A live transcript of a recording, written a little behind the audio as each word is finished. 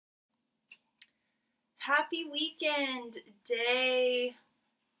Happy weekend, day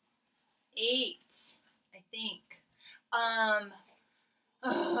 8, I think.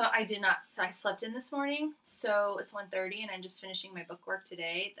 I slept in this morning, so it's 1:30 and I'm just finishing my book work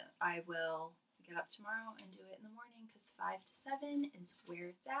today. I will get up tomorrow and do it in the morning because 5 to 7 is where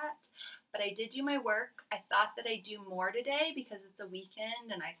it's at. But I did do my work. I thought that I'd do more today because it's a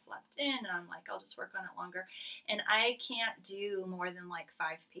weekend and I slept in and I'm like, I'll just work on it longer. And I can't do more than like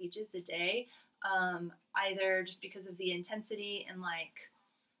 5 pages a day, either just because of the intensity and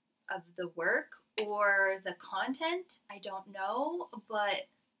of the work or the content. I don't know, but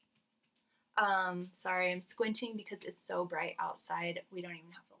sorry, I'm squinting because it's so bright outside. We don't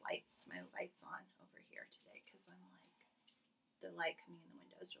even have my lights on over here today because I'm like, the light coming in the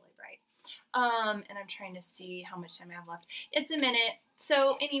window is really bright. And I'm trying to see how much time I have left. It's a minute.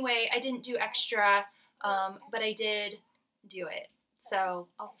 So anyway, I didn't do extra, but I did do it. So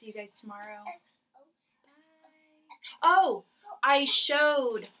I'll see you guys tomorrow. Bye. Oh, I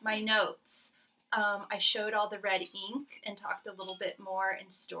showed my notes. I showed all the red ink and talked a little bit more in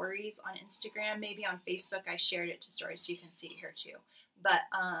stories on Instagram. Maybe on Facebook I shared it to stories so you can see it here too. But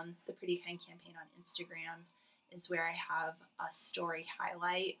the Pretty Kind campaign on Instagram is where I have a story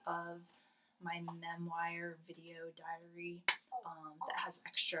highlight of my Memoir video diary that has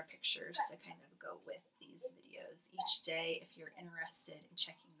extra pictures to kind of go with these videos each day if you're interested in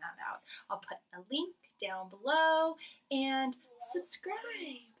checking that out. I'll put a link down below and subscribe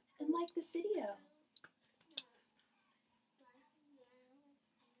and like this video.